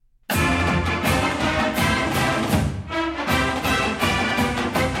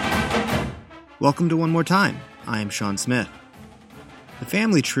Welcome to One More Time. I am Sean Smith. The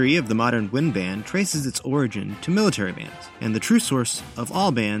family tree of the modern wind band traces its origin to military bands, and the true source of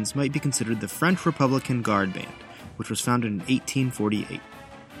all bands might be considered the French Republican Guard Band, which was founded in 1848.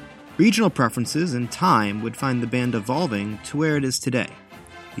 Regional preferences and time would find the band evolving to where it is today.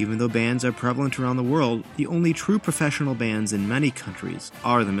 Even though bands are prevalent around the world, the only true professional bands in many countries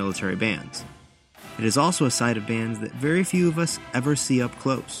are the military bands. It is also a side of bands that very few of us ever see up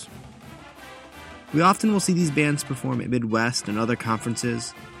close. We often will see these bands perform at Midwest and other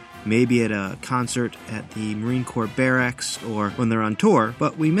conferences, maybe at a concert at the Marine Corps Barracks or when they're on tour,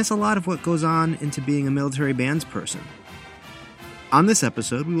 but we miss a lot of what goes on into being a military bands person. On this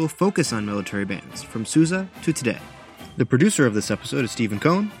episode, we will focus on military bands, from Sousa to today. The producer of this episode is Stephen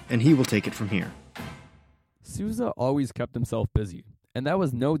Cohn, and he will take it from here. Sousa always kept himself busy, and that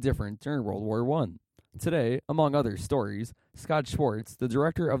was no different during World War I. Today, among other stories, Scott Schwartz, the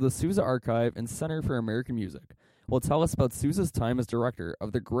director of the Sousa Archive and Center for American Music, will tell us about Sousa's time as director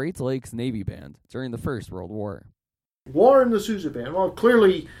of the Great Lakes Navy Band during the First World War. War in the Sousa Band. Well,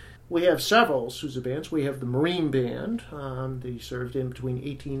 clearly we have several Sousa bands. We have the Marine Band. They served in between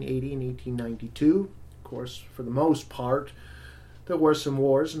 1880 and 1892. Of course, for the most part, there were some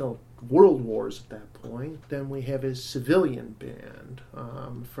wars, no world wars at that point. Then we have his civilian band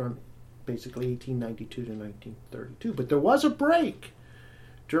from basically 1892 to 1932. But there was a break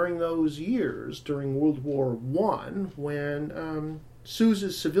during those years, during World War I, when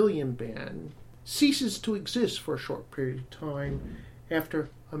Sousa's civilian band ceases to exist for a short period of time after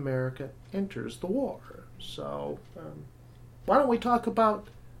America enters the war. So why don't we talk about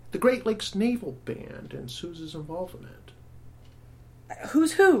the Great Lakes Naval Band and Sousa's involvement?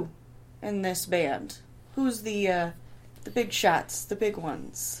 Who's who in this band? Who's the big shots, the big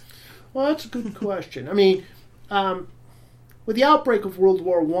ones? Well, that's a good question. I mean, with the outbreak of World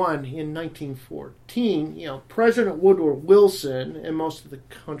War I in 1914, President Woodrow Wilson and most of the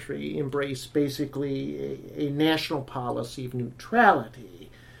country embraced basically a national policy of neutrality.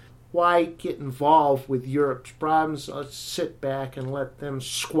 Why get involved with Europe's problems? Let's sit back and let them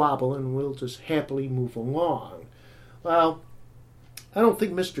squabble and we'll just happily move along. Well, I don't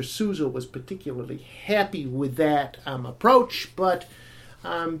think Mr. Sousa was particularly happy with that approach, but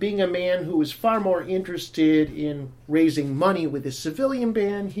being a man who was far more interested in raising money with his civilian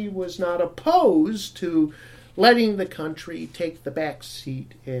band, he was not opposed to letting the country take the back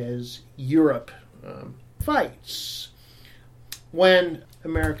seat as Europe fights. When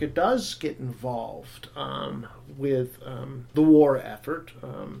America does get involved with the war effort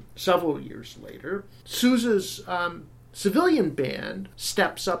several years later, Sousa's civilian band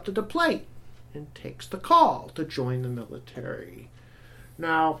steps up to the plate and takes the call to join the military.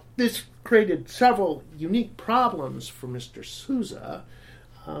 Now, this created several unique problems for Mr. Sousa.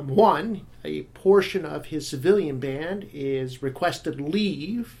 One, a portion of his civilian band is requested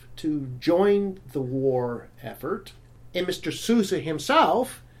leave to join the war effort. And Mr. Sousa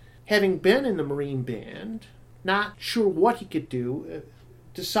himself, having been in the Marine Band, not sure what he could do,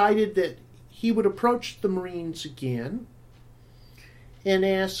 decided that he would approach the Marines again and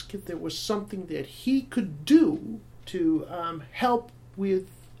ask if there was something that he could do to help with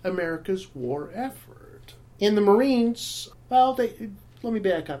America's war effort. In the Marines, well, let me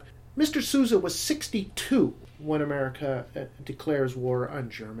back up. Mr. Sousa was 62 when America declares war on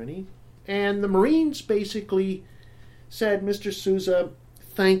Germany. And the Marines basically said, Mr. Sousa,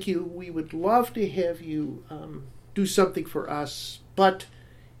 thank you. We would love to have you do something for us, but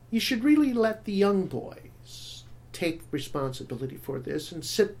you should really let the young boys take responsibility for this and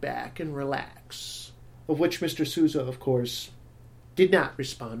sit back and relax. Of which Mr. Sousa, of course, did not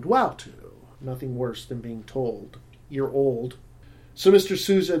respond well to. Nothing worse than being told, you're old. So Mr.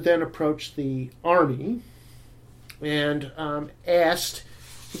 Sousa then approached the Army and asked,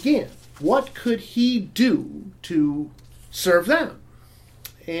 again, what could he do to serve them?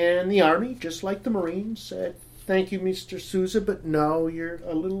 And the Army, just like the Marines, said, thank you, Mr. Sousa, but no, you're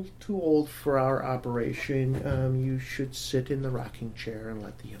a little too old for our operation. You should sit in the rocking chair and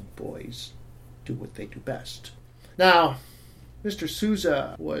let the young boys do what they do best. Now, Mr.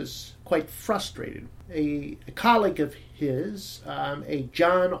 Sousa was quite frustrated. A colleague of his, a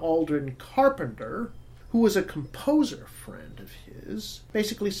John Aldrin Carpenter, who was a composer friend of his,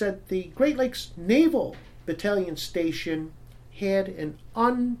 basically said the Great Lakes Naval Battalion Station had an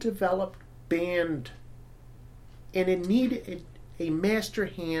undeveloped band and it needed a master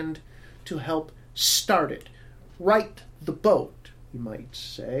hand to help start it, right the boat, you might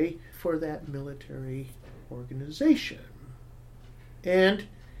say, for that military organization. And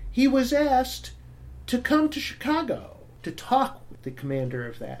he was asked to come to Chicago to talk with the commander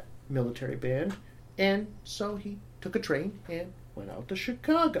of that military band, and so he took a train and went out to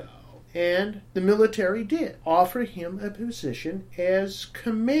Chicago. And the military did offer him a position as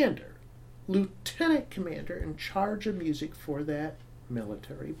commander, lieutenant commander in charge of music for that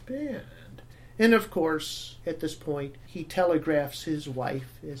military band. And of course, at this point, he telegraphs his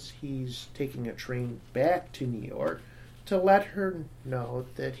wife as he's taking a train back to New York to let her know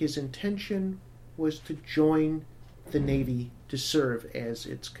that his intention was to join the Navy to serve as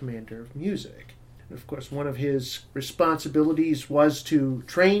its commander of music. And of course, one of his responsibilities was to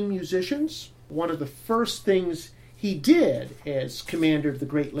train musicians. One of the first things he did as commander of the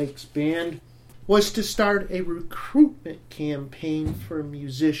Great Lakes Band was to start a recruitment campaign for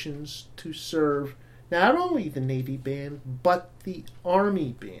musicians to serve not only the Navy band, but the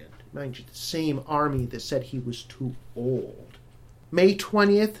Army band. Mind you, the same Army that said he was too old. May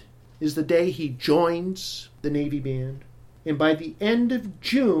 20th is the day he joins the Navy band, and by the end of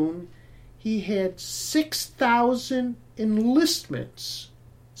June, he had 6,000 enlistments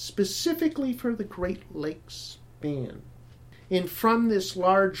specifically for the Great Lakes Band. And from this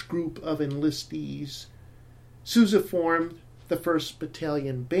large group of enlistees, Sousa formed the 1st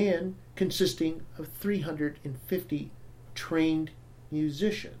Battalion Band, consisting of 350 trained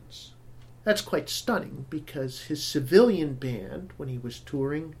musicians. That's quite stunning because his civilian band, when he was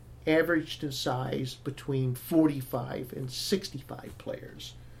touring, averaged in size between 45 and 65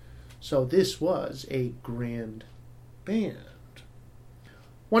 players. So this was a grand band.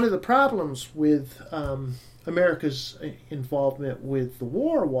 One of the problems with America's involvement with the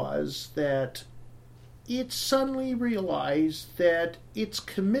war was that it suddenly realized that its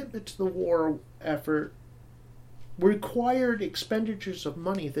commitment to the war effort required expenditures of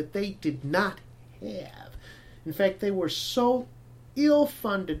money that they did not have. In fact, they were so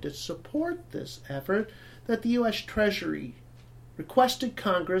ill-funded to support this effort that the U.S. Treasury requested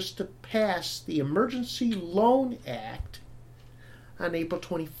Congress to pass the Emergency Loan Act on April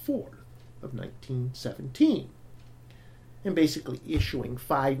 24th of 1917, and basically issuing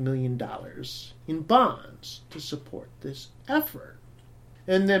 $5 million in bonds to support this effort.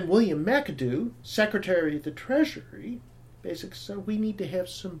 And then William McAdoo, Secretary of the Treasury, basically said, we need to have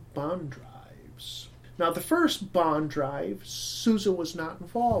some bond drives. Now, the first bond drive, Sousa was not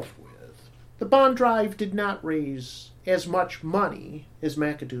involved with. The bond drive did not raise as much money as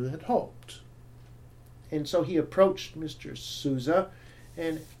McAdoo had hoped. And so he approached Mr. Sousa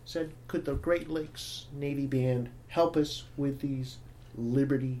and said, could the Great Lakes Navy Band help us with these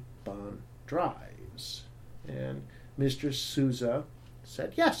Liberty bond drives? And Mr. Sousa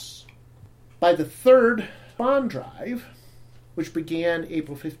said yes. By the third bond drive, which began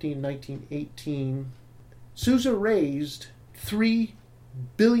April 15, 1918, Sousa raised $3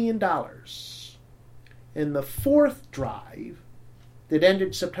 billion. And the fourth drive, that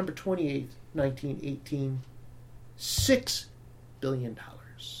ended September 28, 1918, $6 billion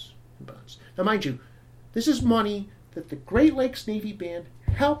in bonds. Now, mind you, this is money that the Great Lakes Navy Band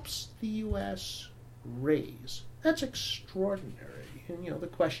helps the U.S. raise. That's extraordinary. And, the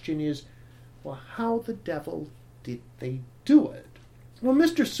question is, well, how the devil did they do it? Well,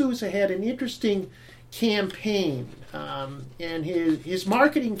 Mr. Sousa had an interesting campaign, and his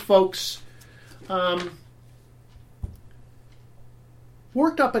marketing folks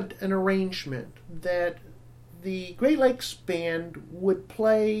worked up an arrangement that the Great Lakes Band would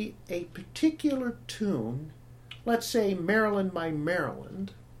play a particular tune, let's say Maryland by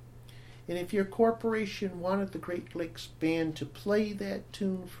Maryland, and if your corporation wanted the Great Lakes Band to play that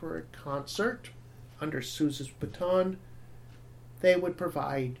tune for a concert under Sousa's baton, they would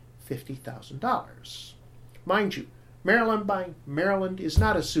provide $50,000. Mind you, Maryland by Maryland is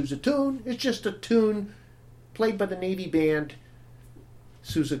not a Sousa tune, it's just a tune played by the Navy Band,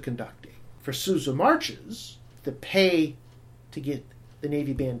 Sousa conducting. For Sousa marches, the pay to get the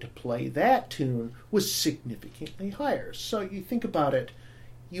Navy Band to play that tune was significantly higher. So you think about it,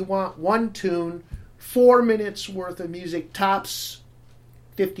 you want one tune, 4 minutes worth of music, tops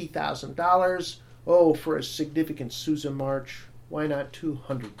 $50,000. Oh, for a significant Sousa march, why not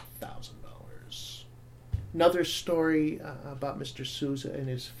 $200,000? Another story about Mr. Sousa and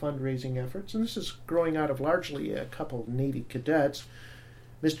his fundraising efforts, and this is growing out of largely a couple of Navy cadets.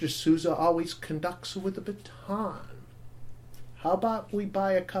 Mr. Sousa always conducts with a baton. How about we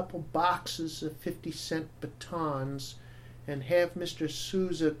buy a couple boxes of 50-cent batons and have Mr.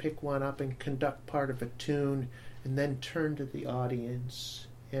 Sousa pick one up and conduct part of a tune, and then turn to the audience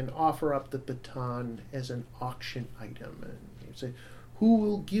and offer up the baton as an auction item. And you say, who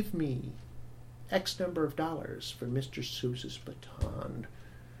will give me X number of dollars for Mr. Sousa's baton?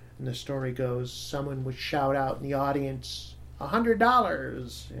 And the story goes, someone would shout out in the audience,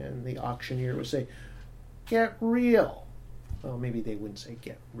 $100. And the auctioneer would say, get real. Well, maybe they wouldn't say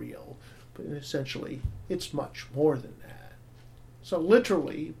get real, but essentially it's much more than that. So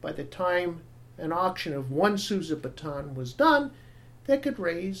literally, by the time an auction of one Sousa baton was done, they could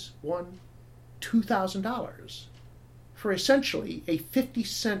raise $2,000 for essentially a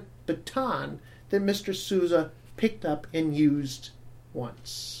 50-cent baton that Mr. Sousa picked up and used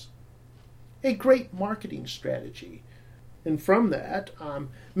once. A great marketing strategy. And from that,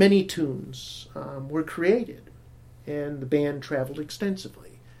 many tunes were created, and the band traveled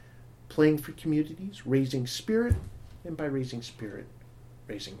extensively, playing for communities, raising spirit, and by raising spirit,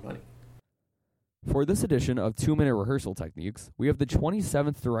 raising money. For this edition of 2-Minute Rehearsal Techniques, we have the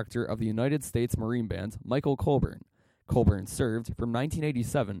 27th director of the United States Marine Band, Michael Colburn. Colburn served from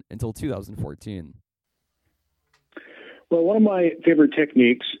 1987 until 2014. Well, one of my favorite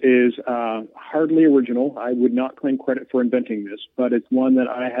techniques is hardly original. I would not claim credit for inventing this, but it's one that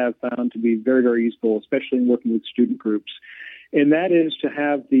I have found to be very, very useful, especially in working with student groups. And that is to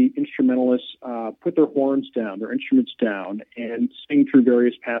have the instrumentalists put their horns down, their instruments down, and sing through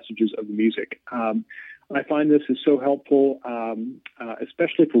various passages of the music. I find this is so helpful,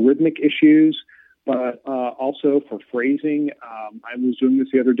 especially for rhythmic issues, but also for phrasing. I was doing this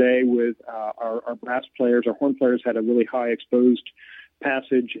the other day with our brass players. Our horn players had a really high exposed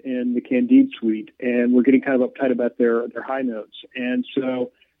passage in the Candide suite, and we're getting kind of uptight about their high notes. And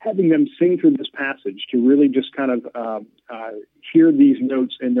so having them sing through this passage to really just kind of hear these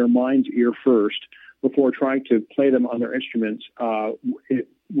notes in their mind's ear first before trying to play them on their instruments, it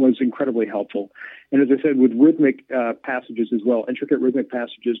was incredibly helpful. And as I said, with rhythmic passages as well, intricate rhythmic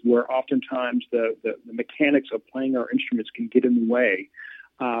passages where oftentimes the mechanics of playing our instruments can get in the way,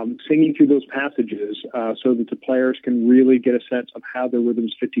 singing through those passages so that the players can really get a sense of how their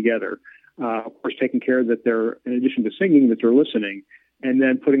rhythms fit together. Of course, taking care that they're, in addition to singing, that they're listening, and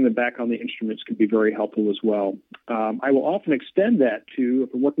then putting them back on the instruments can be very helpful as well. I will often extend that to,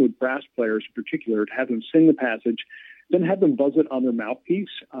 if I'm working with brass players in particular, to have them sing the passage, then have them buzz it on their mouthpiece,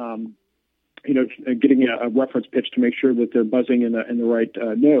 getting a reference pitch to make sure that they're buzzing in the right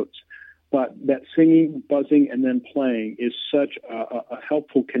notes. But that singing, buzzing, and then playing is such a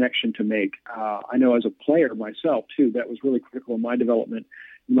helpful connection to make. I know as a player myself, too, that was really critical in my development,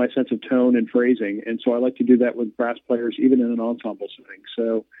 in my sense of tone and phrasing. And so I like to do that with brass players, even in an ensemble setting.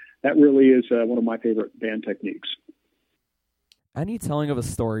 So that really is one of my favorite band techniques. Any telling of a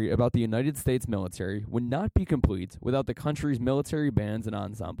story about the United States military would not be complete without the country's military bands and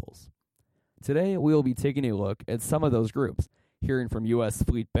ensembles. Today, we will be taking a look at some of those groups, hearing from U.S.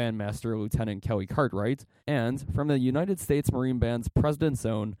 Fleet Bandmaster Lieutenant Kelly Cartwright, and from the United States Marine Band's President's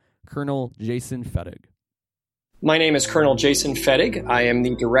Own, Colonel Jason Fettig. My name is Colonel Jason Fettig. I am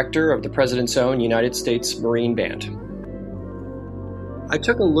the director of the President's Own United States Marine Band. I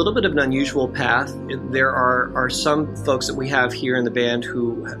took a little bit of an unusual path. There are some folks that we have here in the band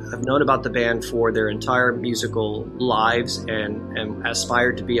who have known about the band for their entire musical lives and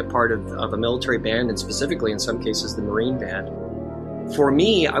aspired to be a part of a military band, and specifically in some cases the Marine Band. For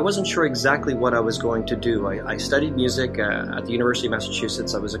me, I wasn't sure exactly what I was going to do. I studied music at the University of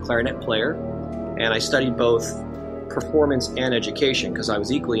Massachusetts. I was a clarinet player, and I studied both performance and education because I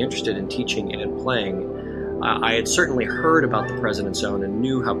was equally interested in teaching and playing. I had certainly heard about the President's Own and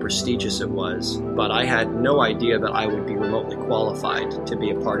knew how prestigious it was, but I had no idea that I would be remotely qualified to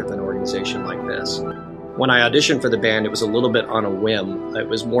be a part of an organization like this. When I auditioned for the band, it was a little bit on a whim. It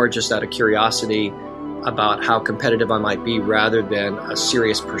was more just out of curiosity about how competitive I might be rather than a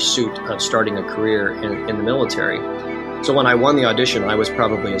serious pursuit of starting a career in the military. So when I won the audition, I was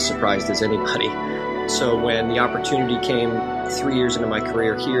probably as surprised as anybody. So when the opportunity came 3 years into my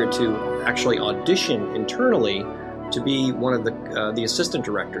career here to actually audition internally to be one of the assistant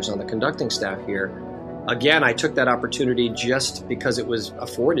directors on the conducting staff here, again, I took that opportunity just because it was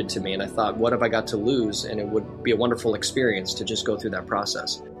afforded to me, and I thought, what have I got to lose? And it would be a wonderful experience to just go through that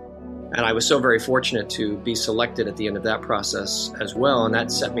process. And I was so very fortunate to be selected at the end of that process as well, and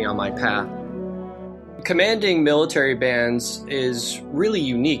that set me on my path. Commanding military bands is really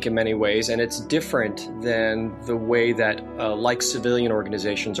unique in many ways, and it's different than the way that like civilian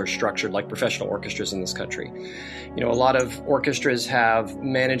organizations are structured, like professional orchestras in this country. You know, a lot of orchestras have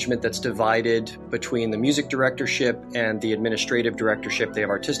management that's divided between the music directorship and the administrative directorship. They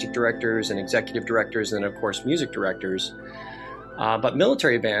have artistic directors and executive directors and, of course, music directors. But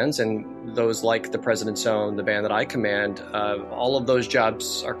military bands, and those like the President's Own, the band that I command, all of those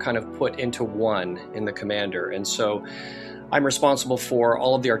jobs are kind of put into one in the commander. And so I'm responsible for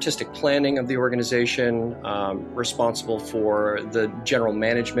all of the artistic planning of the organization, responsible for the general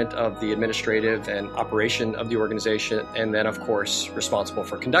management of the administrative and operation of the organization, and then, of course, responsible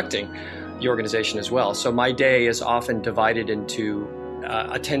for conducting the organization as well. So my day is often divided into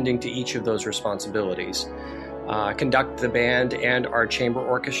attending to each of those responsibilities. Conduct the band and our chamber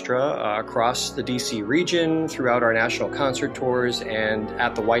orchestra across the D.C. region, throughout our national concert tours, and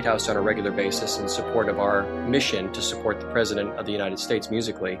at the White House on a regular basis in support of our mission to support the President of the United States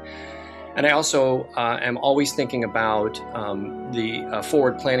musically. And I also am always thinking about the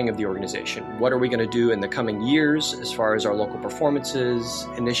forward planning of the organization. What are we going to do in the coming years as far as our local performances,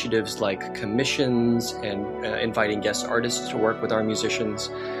 initiatives like commissions and inviting guest artists to work with our musicians.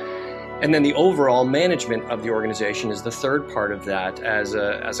 And then the overall management of the organization is the third part of that. As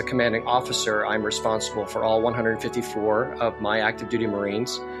a commanding officer, I'm responsible for all 154 of my active duty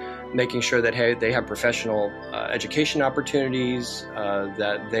Marines, making sure that they have professional education opportunities,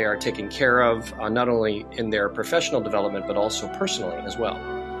 that they are taken care of, not only in their professional development, but also personally as well.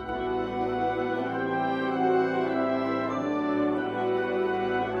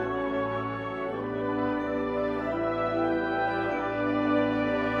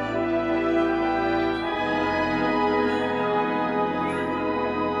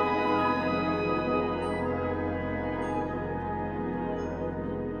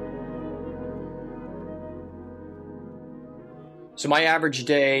 So my average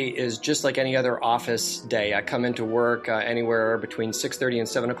day is just like any other office day. I come into work anywhere between 6:30 and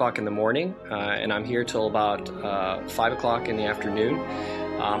 7 o'clock in the morning, and I'm here till about 5 o'clock in the afternoon.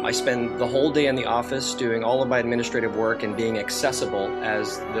 I spend the whole day in the office doing all of my administrative work and being accessible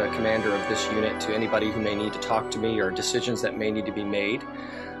as the commander of this unit to anybody who may need to talk to me or decisions that may need to be made.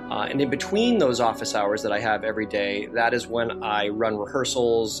 And in between those office hours that I have every day, that is when I run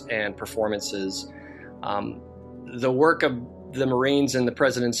rehearsals and performances. The work of the Marines and the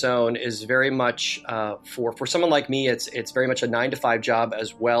President's Own is very much, for someone like me, it's very much a 9-to-5 job,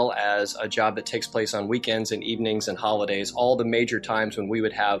 as well as a job that takes place on weekends and evenings and holidays, all the major times when we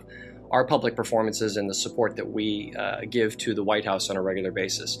would have our public performances and the support that we give to the White House on a regular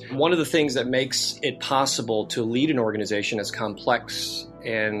basis. One of the things that makes it possible to lead an organization as complex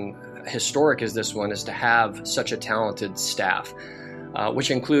and historic as this one is to have such a talented staff.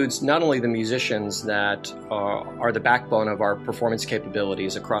 Which includes not only the musicians that are the backbone of our performance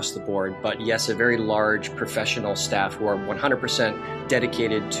capabilities across the board, but yes, a very large professional staff who are 100%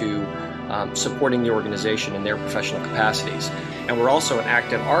 dedicated to supporting the organization in their professional capacities. And we're also an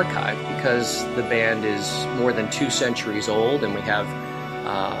active archive because the band is more than 2 centuries old, and we have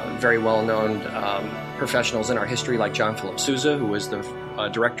very well-known professionals in our history like John Philip Sousa, who was the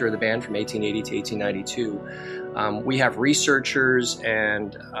director of the band from 1880 to 1892. We have researchers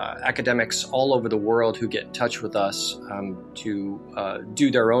and academics all over the world who get in touch with us to do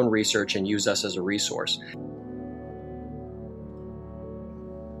their own research and use us as a resource.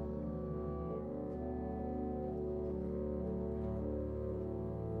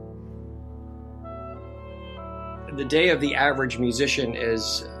 The day of the average musician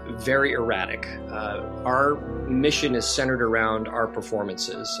is very erratic. Our mission is centered around our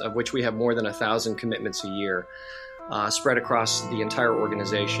performances, of which we have more than 1,000 commitments a year, spread across the entire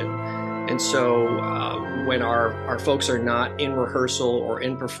organization. And so when our folks are not in rehearsal or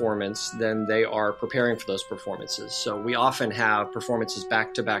in performance, then they are preparing for those performances. So we often have performances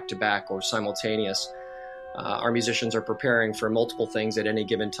back to back to back or simultaneous. Our musicians are preparing for multiple things at any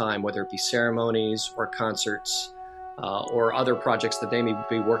given time, whether it be ceremonies or concerts, or other projects that they may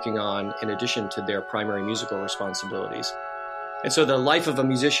be working on in addition to their primary musical responsibilities. And so the life of a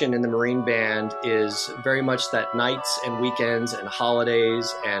musician in the Marine Band is very much that nights and weekends and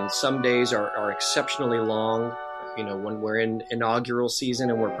holidays, and some days are exceptionally long. You know, when we're in inaugural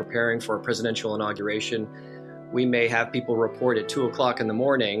season and we're preparing for a presidential inauguration, we may have people report at 2 o'clock in the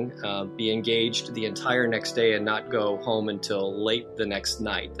morning, be engaged the entire next day and not go home until late the next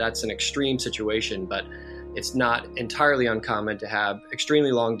night. That's an extreme situation, but it's not entirely uncommon to have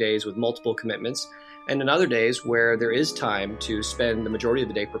extremely long days with multiple commitments, and in other days where there is time to spend the majority of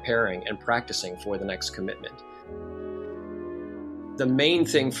the day preparing and practicing for the next commitment. The main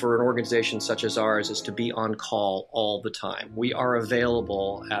thing for an organization such as ours is to be on call all the time. We are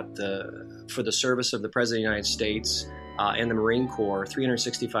available for the service of the President of the United States and the Marine Corps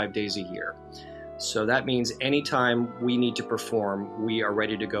 365 days a year. So that means anytime we need to perform, we are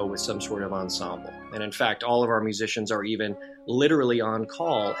ready to go with some sort of ensemble. And in fact, all of our musicians are even literally on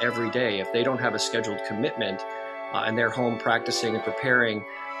call every day. If they don't have a scheduled commitment, and they're home practicing and preparing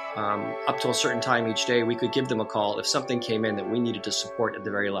up till a certain time each day, we could give them a call if something came in that we needed to support at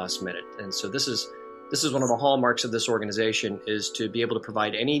the very last minute. And so this is one of the hallmarks of this organization, is to be able to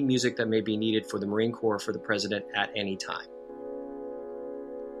provide any music that may be needed for the Marine Corps, for the President at any time.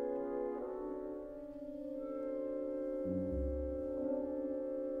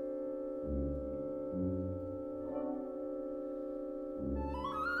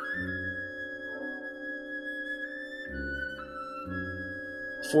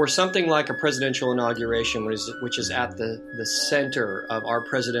 For something like a presidential inauguration, which is at the center of our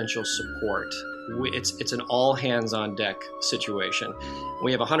presidential support, it's an all-hands-on-deck situation.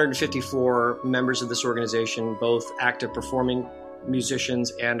 We have 154 members of this organization, both active performing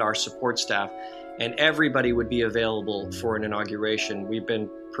musicians and our support staff, and everybody would be available for an inauguration. We've been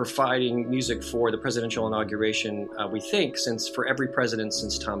providing music for the presidential inauguration, we think, for every president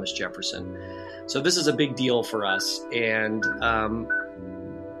since Thomas Jefferson. So this is a big deal for us, and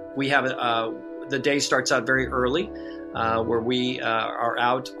we have the day starts out very early, where we are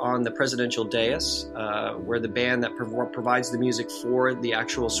out on the presidential dais, where the band that provides the music for the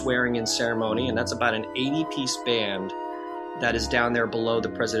actual swearing-in ceremony, and that's about an 80-piece band that is down there below the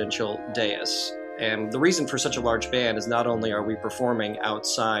presidential dais. And the reason for such a large band is not only are we performing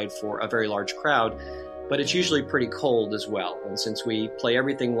outside for a very large crowd, but it's usually pretty cold as well. And since we play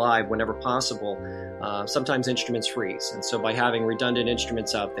everything live whenever possible, sometimes instruments freeze. And so by having redundant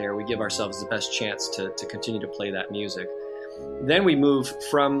instruments out there, we give ourselves the best chance to continue to play that music. Then we move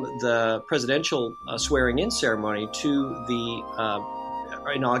from the presidential swearing-in ceremony to the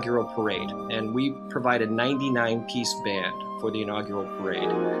inaugural parade. And we provide a 99-piece band for the inaugural parade.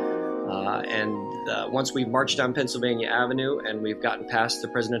 Once we've marched down Pennsylvania Avenue and we've gotten past the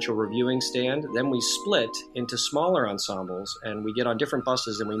presidential reviewing stand, then we split into smaller ensembles and we get on different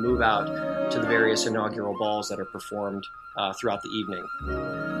buses and we move out to the various inaugural balls that are performed throughout the evening.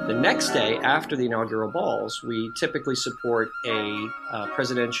 The next day, after the inaugural balls, we typically support a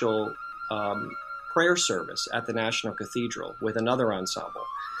presidential prayer service at the National Cathedral with another ensemble.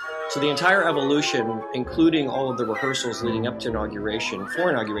 So the entire evolution, including all of the rehearsals leading up to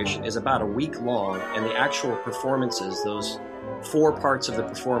inauguration, is about a week long, and the actual performances, those 4 parts of the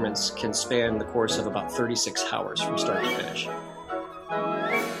performance, can span the course of about 36 hours from start to finish.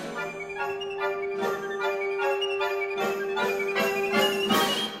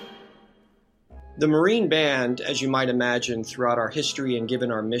 The Marine Band, as you might imagine, throughout our history and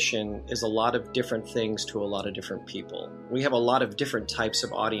given our mission, is a lot of different things to a lot of different people. We have a lot of different types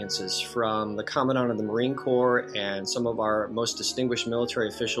of audiences, from the Commandant of the Marine Corps and some of our most distinguished military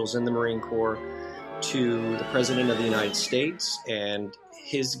officials in the Marine Corps, to the President of the United States and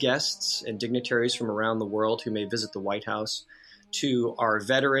his guests and dignitaries from around the world who may visit the White House, to our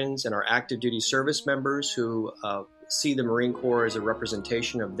veterans and our active duty service members who see the Marine Corps as a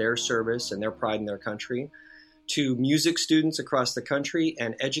representation of their service and their pride in their country, to music students across the country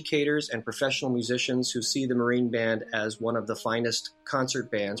and educators and professional musicians who see the Marine Band as one of the finest concert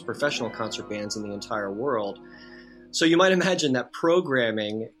bands, professional concert bands in the entire world. So you might imagine that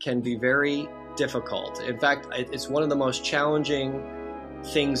programming can be very difficult. In fact, it's one of the most challenging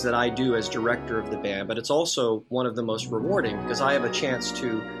things that I do as director of the band, but it's also one of the most rewarding because I have a chance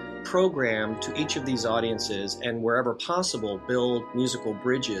to program to each of these audiences and, wherever possible, build musical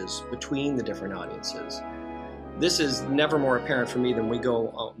bridges between the different audiences. This is never more apparent for me than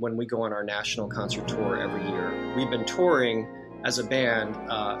when we go on our national concert tour every year. We've been touring as a band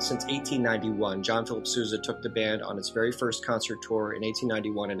since 1891. John Philip Sousa took the band on its very first concert tour in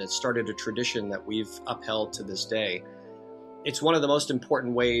 1891, and it started a tradition that we've upheld to this day. It's one of the most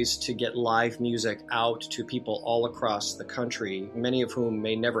important ways to get live music out to people all across the country, many of whom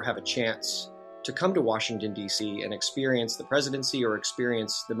may never have a chance to come to Washington, D.C. and experience the presidency or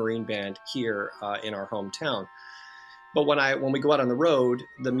experience the Marine Band here in our hometown. But when we go out on the road,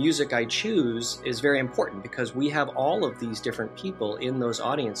 the music I choose is very important because we have all of these different people in those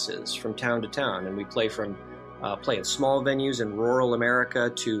audiences from town to town, and we play in small venues in rural America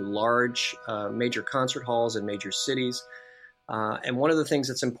to large major concert halls in major cities. And one of the things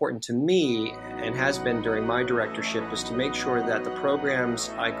that's important to me, and has been during my directorship, is to make sure that the programs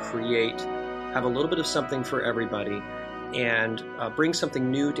I create have a little bit of something for everybody and bring something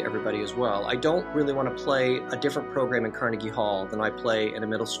new to everybody as well. I don't really want to play a different program in Carnegie Hall than I play in a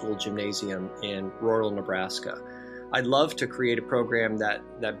middle school gymnasium in rural Nebraska. I'd love to create a program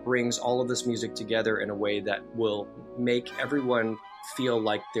that brings all of this music together in a way that will make everyone feel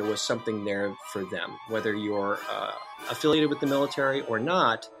like there was something there for them, whether you're affiliated with the military or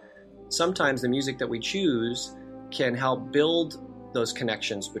not. Sometimes the music that we choose can help build those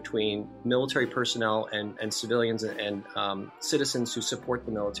connections between military personnel and civilians and citizens who support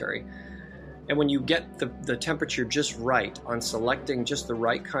the military. And when you get the temperature just right on selecting just the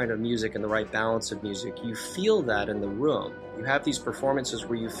right kind of music and the right balance of music, you feel that in the room. You have these performances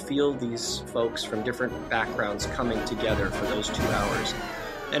where you feel these folks from different backgrounds coming together for those 2 hours.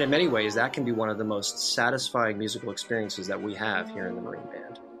 And in many ways, that can be one of the most satisfying musical experiences that we have here in the Marine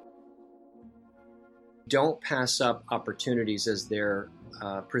Band. Don't pass up opportunities as they're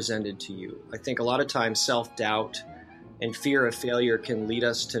presented to you. I think a lot of times self-doubt and fear of failure can lead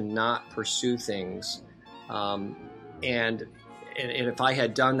us to not pursue things. And if I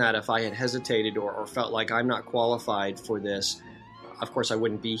had done that, if I had hesitated or felt like I'm not qualified for this, of course I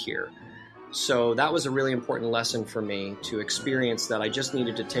wouldn't be here. So that was a really important lesson for me, to experience that I just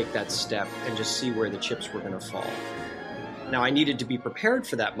needed to take that step and just see where the chips were going to fall. Now, I needed to be prepared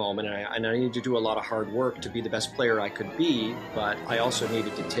for that moment, and I needed to do a lot of hard work to be the best player I could be, but I also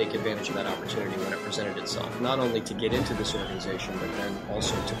needed to take advantage of that opportunity when it presented itself, not only to get into this organization, but then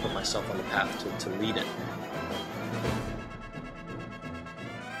also to put myself on the path to lead it.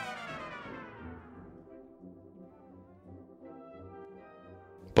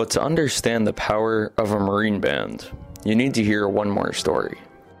 But to understand the power of a Marine Band, you need to hear one more story.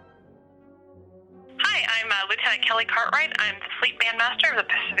 Lieutenant Kelly Cartwright. I'm the Fleet Bandmaster of the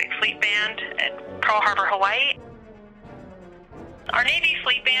Pacific Fleet Band at Pearl Harbor, Hawaii. Our Navy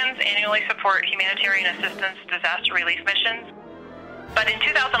fleet bands annually support humanitarian assistance disaster relief missions. But in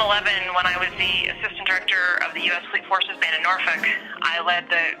 2011, when I was the Assistant Director of the U.S. Fleet Forces Band in Norfolk, I led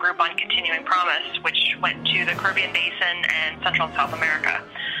the group on Continuing Promise, which went to the Caribbean Basin and Central and South America.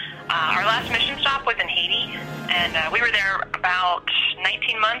 Our last mission stop was in Haiti, and we were there about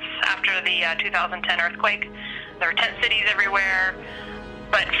 19 months after the 2010 earthquake. There were tent cities everywhere,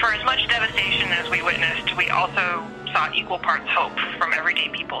 but for as much devastation as we witnessed, we also saw equal parts hope from everyday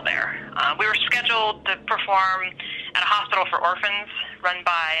people there. We were scheduled to perform at a hospital for orphans run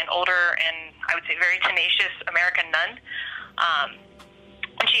by an older and, I would say, very tenacious American nun.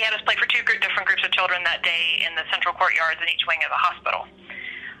 And she had us play for two different groups of children that day in the central courtyards in each wing of the hospital.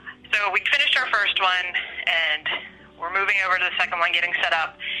 So we finished our first one, and we're moving over to the second one, getting set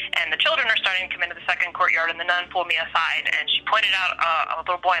up, and the children are starting to come into the second courtyard, and the nun pulled me aside, and she pointed out a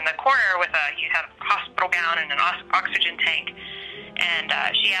little boy in the corner he had a hospital gown and an oxygen tank, and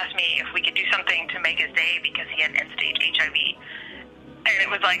she asked me if we could do something to make his day because he had end-stage HIV. And it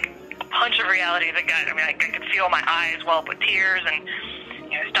was like a punch of reality that I could feel my eyes well up with tears, and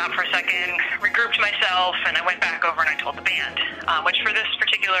stopped for a second, regrouped myself, and I went back over and I told the band, which for this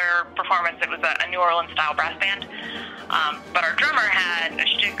particular performance, it was a New Orleans-style brass band. But our drummer had a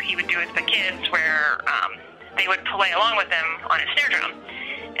shtick he would do with the kids where they would play along with him on his snare drum.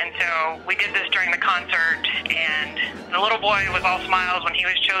 And so we did this during the concert, and the little boy was all smiles when he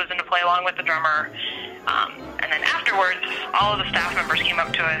was chosen to play along with the drummer. And then afterwards, all of the staff members came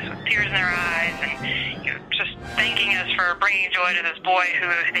up to us with tears in their eyes and just thanking us for bringing joy to this boy who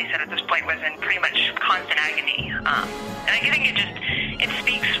they said at this point was in pretty much constant agony. And I think it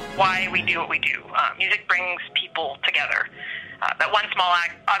speaks why we do what we do. Music brings people together. That one small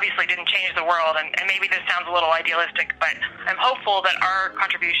act obviously didn't change the world, and maybe this sounds a little idealistic, but I'm hopeful that our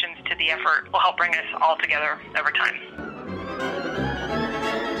contributions to the effort will help bring us all together over time.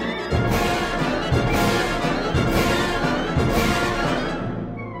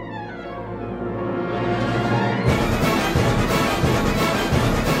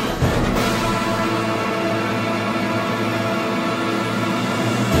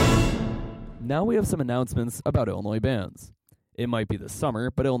 Now we have some announcements about Illinois bands. It might be the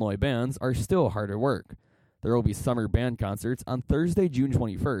summer, but Illinois bands are still hard at work. There will be summer band concerts on Thursday, June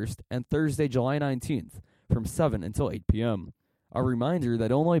 21st and Thursday, July 19th from 7 until 8 p.m. A reminder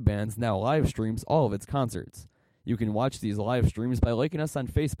that Illinois Bands now live streams all of its concerts. You can watch these live streams by liking us on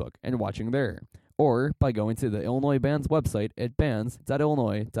Facebook and watching there, or by going to the Illinois Bands website at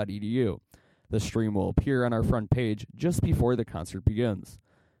bands.illinois.edu. The stream will appear on our front page just before the concert begins.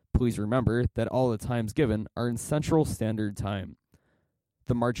 Please remember that all the times given are in Central Standard Time.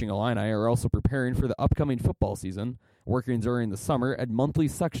 The Marching Illini are also preparing for the upcoming football season, working during the summer at monthly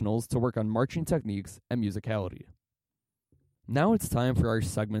sectionals to work on marching techniques and musicality. Now it's time for our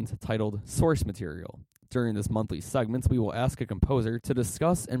segment titled Source Material. During this monthly segment, we will ask a composer to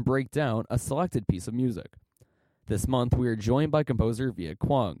discuss and break down a selected piece of music. This month, we are joined by composer Viet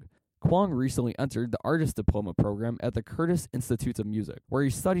Quang. Quang recently entered the Artist Diploma program at the Curtis Institute of Music, where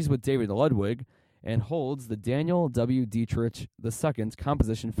he studies with David Ludwig and holds the Daniel W. Dietrich II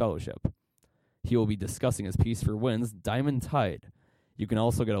Composition Fellowship. He will be discussing his piece for WIN's Diamond Tide. You can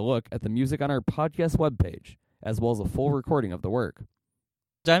also get a look at the music on our podcast webpage as well as a full recording of the work.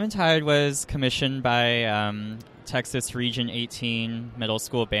 Diamond Tide was commissioned by Texas Region 18 middle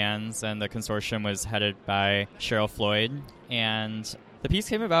school bands, and the consortium was headed by Cheryl Floyd. And the piece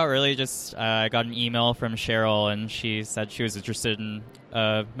came about really just, I got an email from Cheryl, and she said she was interested in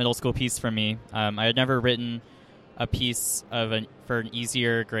a middle school piece for me. I had never written a piece for an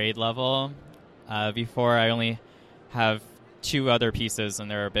easier grade level before. I only have 2 other pieces, and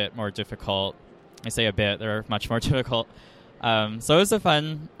they're a bit more difficult. I say a bit, they're much more difficult. So it was a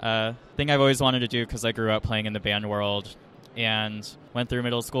fun thing I've always wanted to do because I grew up playing in the band world and went through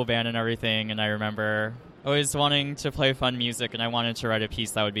middle school band and everything, and I remember always wanting to play fun music, and I wanted to write a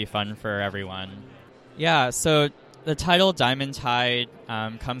piece that would be fun for everyone. Yeah, so the title Diamond Tide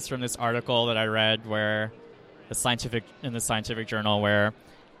comes from this article that I read where in the scientific journal where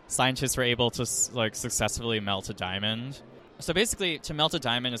scientists were able to successfully melt a diamond. So basically, to melt a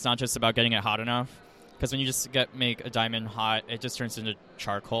diamond is not just about getting it hot enough, because when you just make a diamond hot, it just turns into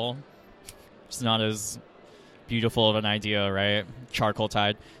charcoal. It's not as beautiful of an idea, right? Charcoal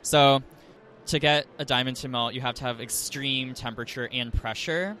tide. So to get a diamond to melt, you have to have extreme temperature and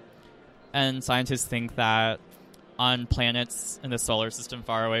pressure. And scientists think that on planets in the solar system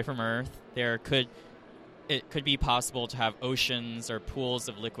far away from Earth, it could be possible to have oceans or pools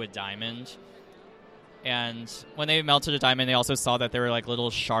of liquid diamond. And when they melted a diamond, they also saw that there were little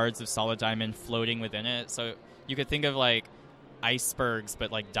shards of solid diamond floating within it. So you could think of icebergs,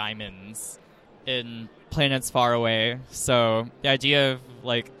 but diamonds in planets far away. So the idea of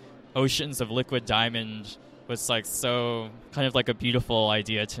oceans of liquid diamond was so kind of a beautiful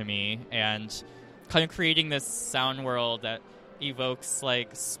idea to me, and kind of creating this sound world that evokes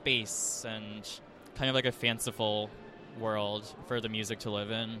space and kind of a fanciful world for the music to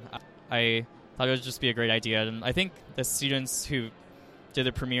live in. I thought it would just be a great idea, and I think the students who did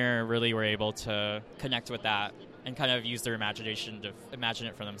the premiere really were able to connect with that and kind of use their imagination to imagine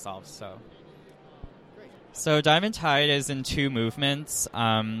it for themselves. So Diamond Tide is in 2 movements.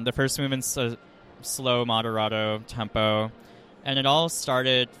 The first movement's a slow moderato tempo, and it all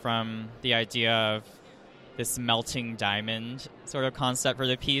started from the idea of this melting diamond sort of concept for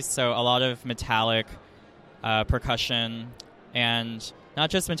the piece. So a lot of metallic percussion, and not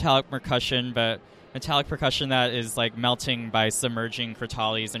just metallic percussion, but metallic percussion that is melting by submerging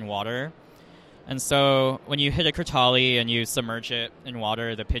crotales in water. And so when you hit a crotale and you submerge it in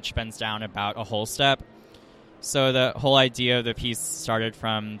water, the pitch bends down about a whole step. So the whole idea of the piece started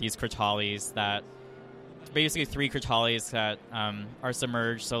from these crotales, that basically 3 crotales that are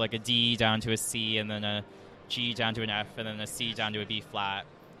submerged, so a D down to a C, and then a G down to an F, and then a C down to a B flat,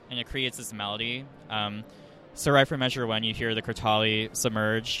 and it creates this melody. So right from measure 1, you hear the crotale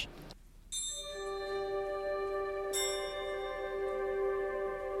submerge.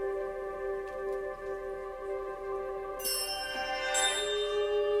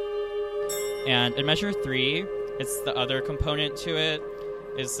 And in measure 3, it's the other component to it,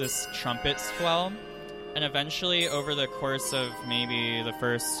 is this trumpet swell. And eventually, over the course of maybe the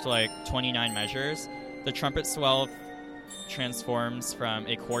first 29 measures, the trumpet swell transforms from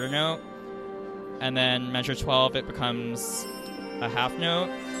a quarter note. And then measure 12, it becomes a half note.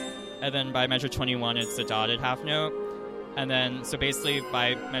 And then by measure 21, it's a dotted half note. And then, so basically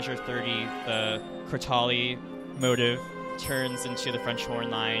by measure 30, the crotale motive turns into the French horn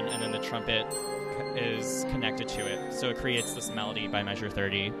line, and then the trumpet is connected to it. So it creates this melody by measure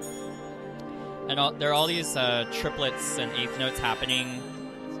 30. And there are all these triplets and eighth notes happening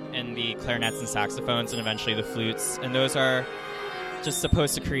in the clarinets and saxophones, and eventually the flutes. And those are just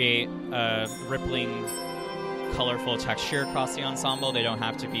supposed to create a rippling, colorful texture across the ensemble. They don't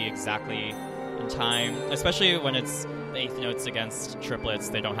have to be exactly in time, especially when it's the eighth notes against triplets.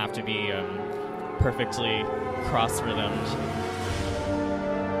 They don't have to be perfectly cross-rhythmed.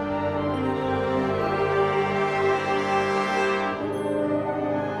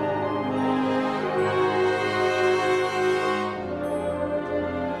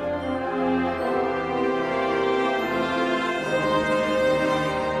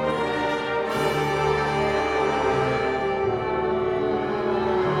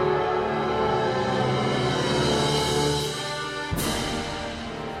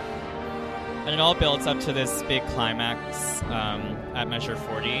 And it all builds up to this big climax at measure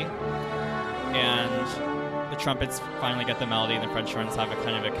 40. And the trumpets finally get the melody, and the French horns have a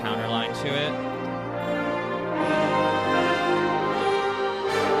kind of a counterline to it.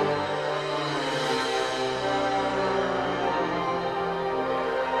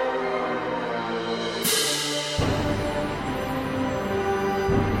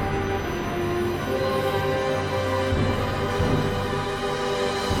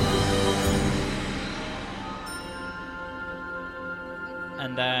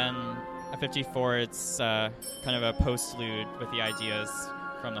 154, it's kind of a postlude with the ideas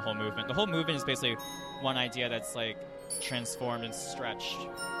from the whole movement. The whole movement is basically one idea that's like transformed and stretched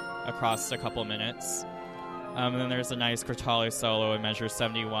across a couple minutes. And then there's a nice Crotale solo in measure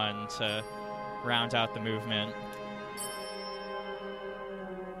 71 to round out the movement.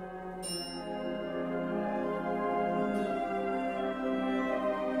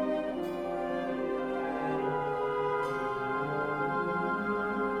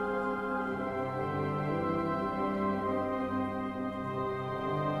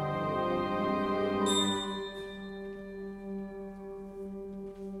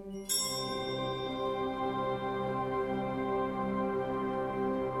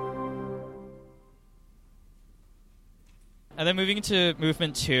 And then moving to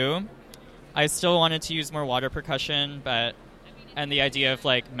movement 2, I still wanted to use more water percussion, and the idea of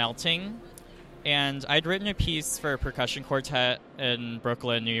like melting. And I'd written a piece for a percussion quartet in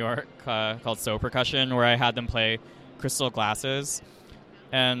Brooklyn, New York, called So Percussion, where I had them play Crystal Glasses.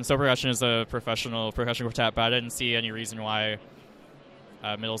 And So Percussion is a professional percussion quartet, but I didn't see any reason why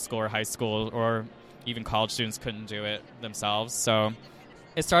middle school or high school or even college students couldn't do it themselves. So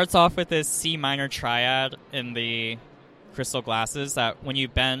it starts off with this C minor triad in the crystal glasses that when you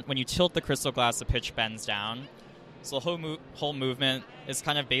tilt the crystal glass, the pitch bends down. So the whole movement is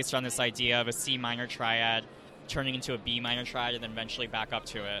kind of based on this idea of a C minor triad turning into a B minor triad and then eventually back up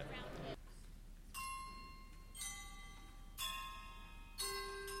to it.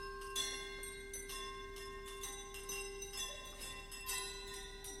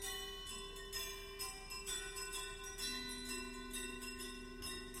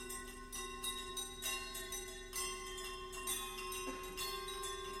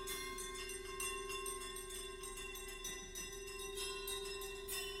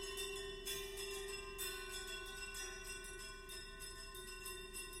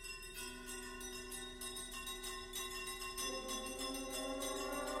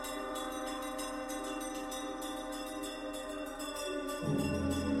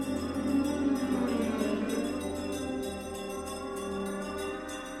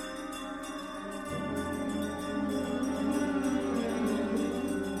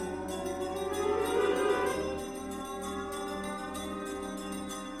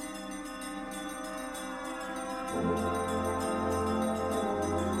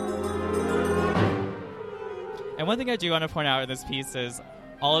 And one thing I do want to point out in this piece is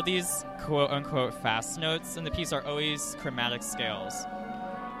all of these quote-unquote fast notes in the piece are always chromatic scales.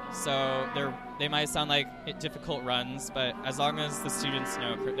 So they might sound like difficult runs, but as long as the students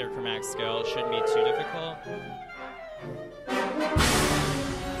know their chromatic scale, it shouldn't be too difficult.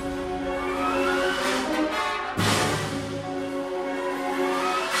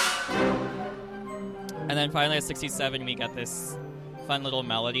 And then finally at 67, we get this fun little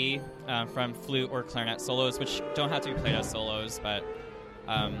melody from flute or clarinet solos, which don't have to be played as solos, but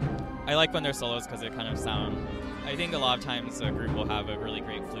I like when they're solos because they kind of sound... I think a lot of times a group will have a really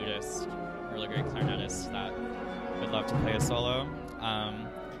great flutist, a really great clarinetist that would love to play a solo.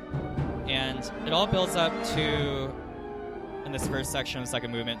 And it all builds up to, in this first section of the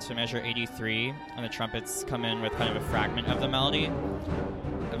second movement, to measure 83, and the trumpets come in with kind of a fragment of the melody.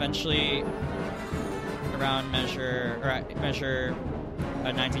 Eventually, around measure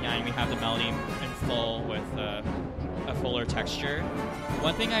 99, we have the melody in full with a fuller texture.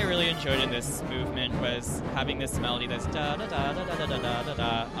 One thing I really enjoyed in this movement was having this melody that's da da da da da da da da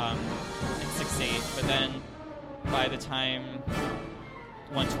da in 6/8, but then by the time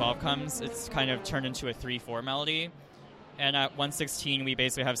 112 comes, it's kind of turned into a 3/4 melody. And at 116, we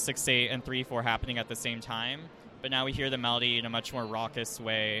basically have 6/8 and 3/4 happening at the same time, but now we hear the melody in a much more raucous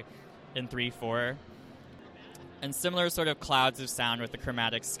way in 3/4. And similar sort of clouds of sound with the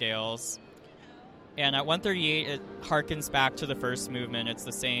chromatic scales. And at 138, it harkens back to the first movement. It's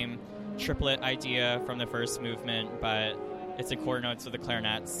the same triplet idea from the first movement, but it's in quarter notes with the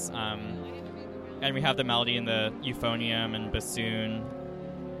clarinets. And we have the melody in the euphonium and bassoon.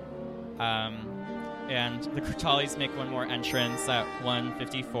 And the crotales make one more entrance at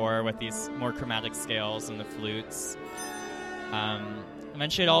 154 with these more chromatic scales and the flutes.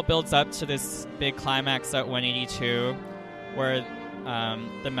 Eventually it all builds up to this big climax at 182 where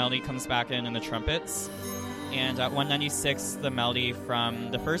the melody comes back in and the trumpets. And at 196, the melody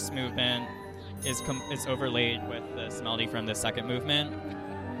from the first movement is overlaid with this melody from the second movement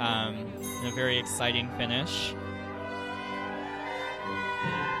in a very exciting finish.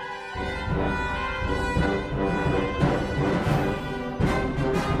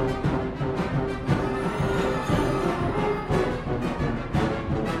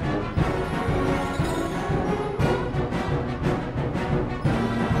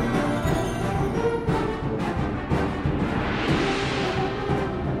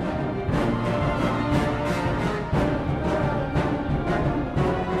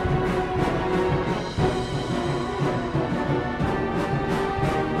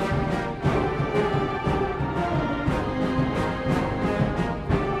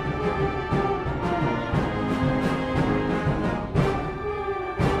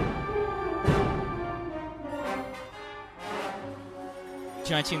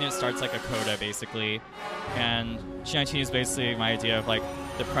 G19 it starts like a coda basically, and G19 is basically my idea of like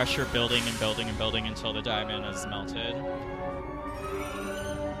the pressure building and building and building until the diamond is melted.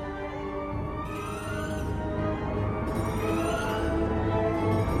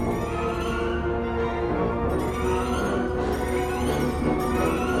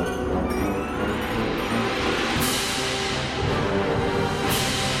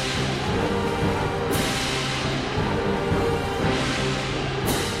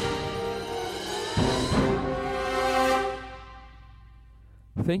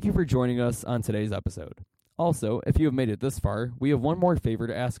 Thank you for joining us on today's episode. Also, if you have made it this far, we have one more favor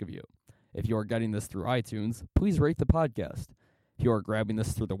to ask of you. If you are getting this through iTunes, please rate the podcast. If you are grabbing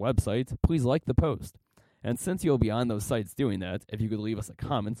this through the website, please like the post. And since you'll be on those sites doing that, if you could leave us a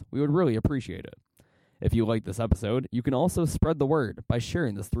comment, we would really appreciate it. If you like this episode, you can also spread the word by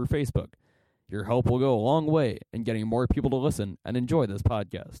sharing this through Facebook. Your help will go a long way in getting more people to listen and enjoy this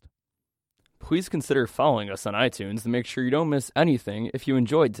podcast. Please consider following us on iTunes to make sure you don't miss anything if you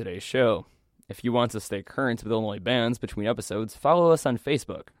enjoyed today's show. If you want to stay current with Illinois bands between episodes, follow us on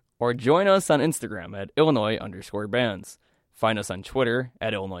Facebook, or join us on Instagram at Illinois_bands. Find us on Twitter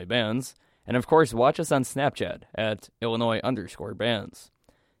at Illinois bands, and of course watch us on Snapchat at Illinois_bands.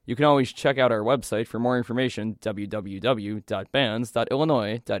 You can always check out our website for more information,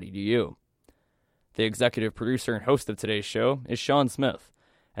 www.bands.illinois.edu. The executive producer and host of today's show is Sean Smith.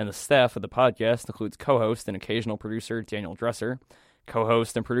 And the staff of the podcast includes co-host and occasional producer Daniel Dresser,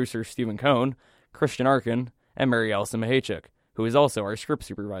 co-host and producer Stephen Cohn, Christian Arkin, and Mary Allison Mahachik, who is also our script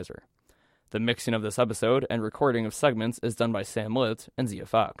supervisor. The mixing of this episode and recording of segments is done by Sam Litt and Zia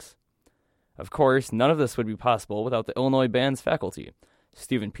Fox. Of course, none of this would be possible without the Illinois Bands faculty: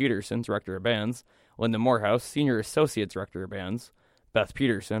 Stephen Peterson, Director of Bands; Linda Morehouse, Senior Associate Director of Bands; Beth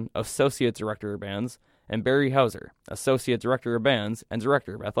Peterson, Associate Director of Bands; and Barry Hauser, Associate Director of Bands and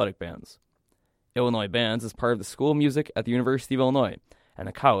Director of Athletic Bands. Illinois Bands is part of the School of Music at the University of Illinois and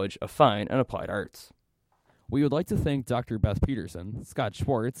the College of Fine and Applied Arts. We would like to thank Dr. Beth Peterson, Scott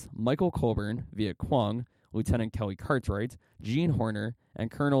Schwartz, Michael Colburn, Viet Kwong, Lieutenant Kelly Cartwright, Gene Horner, and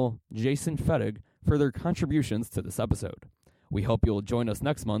Colonel Jason Fettig for their contributions to this episode. We hope you'll join us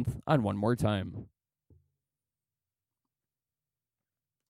next month on One More Time.